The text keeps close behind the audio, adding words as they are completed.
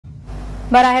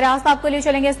बराह रास्त आपके लिए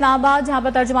चलेंगे इस्लामाबाद, जहां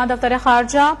पर तर्जुमान दफ्तर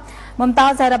खारजा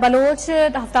मुमताज ज़हरा बलोच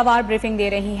हफ्तावार ब्रीफिंग दे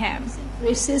रही हैं।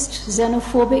 Racist,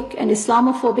 xenophobic and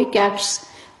Islamophobic acts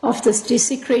of the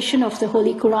desecration of the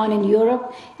Holy Quran in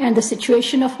Europe and the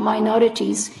situation of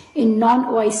minorities in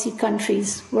non-OIC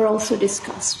countries were also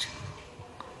discussed.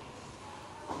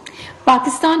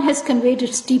 Pakistan has conveyed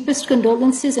its deepest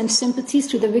condolences and sympathies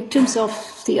to the victims of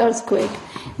the earthquake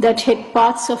that hit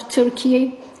parts of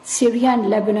Turkey, Syria and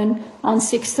Lebanon on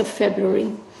 6th of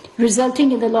February,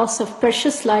 resulting in the loss of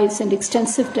precious lives and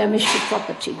extensive damage to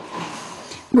property.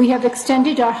 We have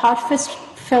extended our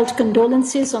heartfelt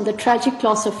condolences on the tragic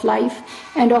loss of life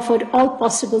and offered all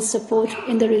possible support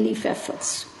in the relief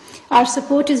efforts. Our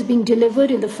support is being delivered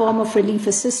in the form of relief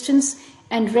assistance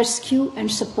and rescue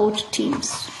and support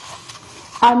teams.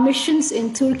 Our missions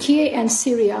in Turkey and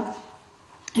Syria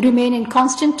remain in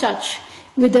constant touch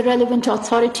with the relevant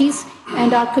authorities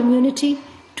and our community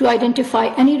to identify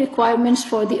any requirements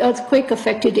for the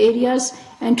earthquake-affected areas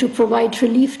and to provide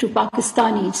relief to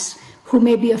Pakistanis who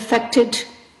may be affected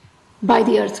by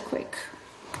the earthquake.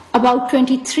 About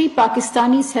 23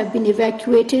 Pakistanis have been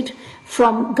evacuated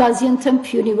from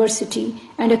Gaziantep University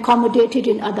and accommodated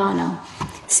in Adana.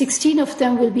 16 of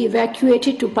them will be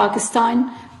evacuated to Pakistan,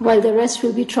 while the rest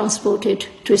will be transported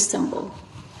to Istanbul.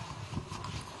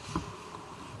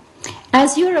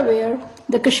 As you are aware,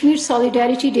 the Kashmir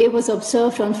Solidarity Day was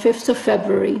observed on 5th of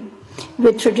February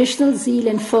with traditional zeal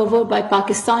and fervor by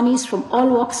Pakistanis from all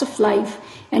walks of life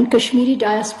and Kashmiri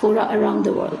diaspora around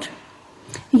the world.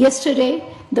 Yesterday,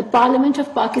 the Parliament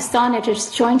of Pakistan at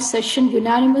its joint session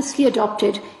unanimously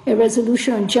adopted a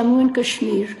resolution on Jammu and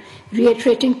Kashmir,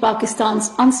 reiterating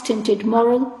Pakistan's unstinted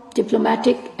moral,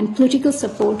 diplomatic and political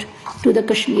support to the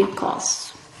Kashmir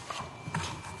cause.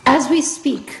 As we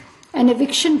speak, an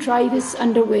eviction drive is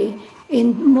underway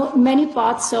in many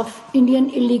parts of Indian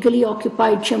illegally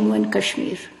occupied Jammu and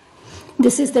Kashmir.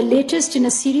 This is the latest in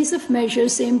a series of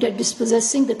measures aimed at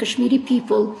dispossessing the Kashmiri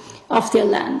people of their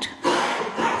land.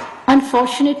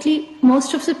 Unfortunately,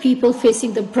 most of the people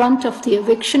facing the brunt of the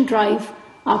eviction drive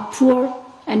are poor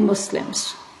and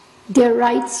Muslims. Their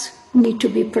rights need to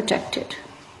be protected.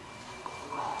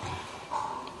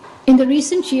 In the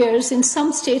recent years, in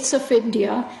some states of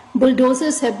India,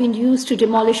 bulldozers have been used to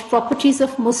demolish properties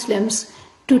of Muslims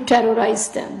to terrorize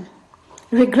them.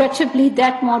 Regrettably,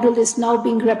 that model is now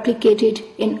being replicated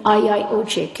in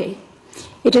IIOJK.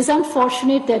 It is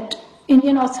unfortunate that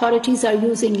Indian authorities are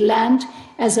using land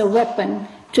as a weapon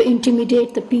to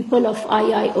intimidate the people of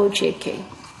IIOJK.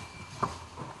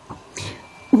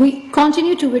 We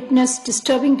continue to witness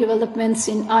disturbing developments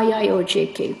in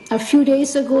IIOJK. A few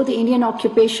days ago, the Indian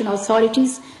occupation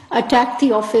authorities attacked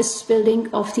the office building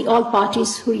of the All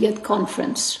Parties Hurriyat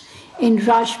Conference in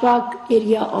Rajbagh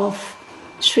area of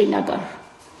Srinagar.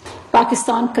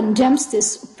 Pakistan condemns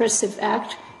this oppressive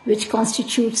act, which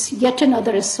constitutes yet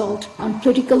another assault on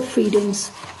political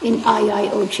freedoms in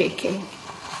IIOJK.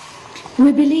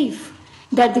 We believe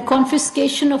that the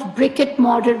confiscation of brick and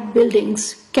mortar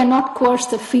buildings cannot coerce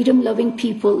the freedom-loving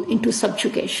people into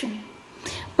subjugation.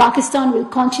 Pakistan will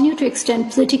continue to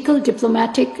extend political,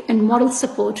 diplomatic, and moral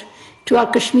support to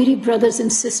our Kashmiri brothers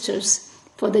and sisters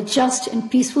for the just and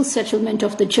peaceful settlement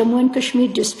of the Jammu and Kashmir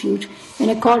dispute in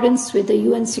accordance with the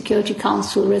UN Security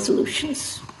Council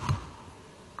resolutions.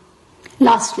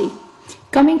 Lastly,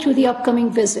 coming to the upcoming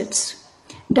visits,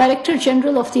 Director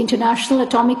General of the International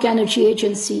Atomic Energy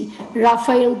Agency,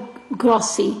 Rafael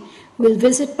Grossi, will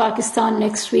visit Pakistan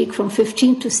next week from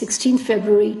 15 to 16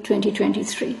 February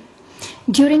 2023.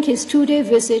 During his two-day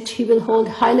visit, he will hold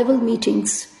high-level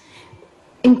meetings,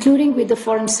 including with the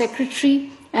Foreign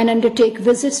Secretary, and undertake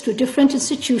visits to different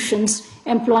institutions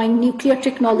employing nuclear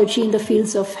technology in the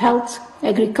fields of health,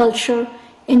 agriculture,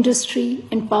 industry,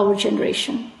 and power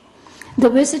generation. The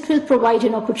visit will provide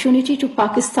an opportunity to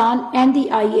Pakistan and the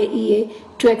IAEA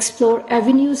to explore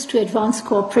avenues to advance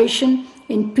cooperation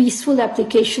in peaceful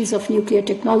applications of nuclear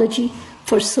technology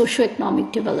for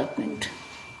socio-economic development.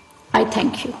 I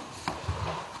thank you.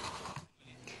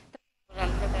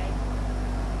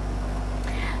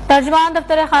 तर्जुमान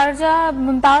दफ्तर खारजा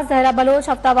Mumtaz Zahra Bloch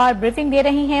हफ्तावार briefing दे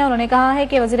रही हैं। उन्होंने कहा है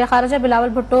कि वज़ीर खारजा Bilawal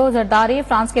Bhutto Zardari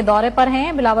France के दौरे पर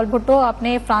हैं। बिलावल भुट्टो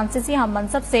अपने फ्रांसीसी हम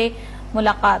मनसब से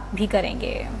मुलाकात भी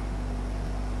करेंगे।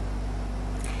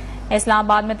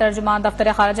 इस्लामाबाद में तर्जुमान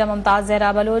दफ्तर खारजा मुमताज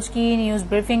ज़हरा बलोच की न्यूज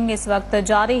ब्रीफिंग इस वक्त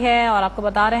जारी है और आपको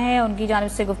बता रहे हैं उनकी जानिब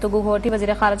से गुफ्तगू हो रही।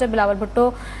 वज़ीर खारजा बिलावल भुट्टो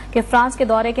के फ्रांस के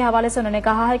दौरे के हवाले से उन्होंने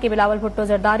कहा है कि बिलावल भुट्टो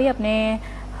जरदारी अपने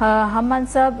हम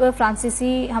मनसब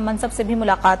फ्रांसीसी हम मनसब से भी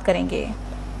मुलाकात करेंगे।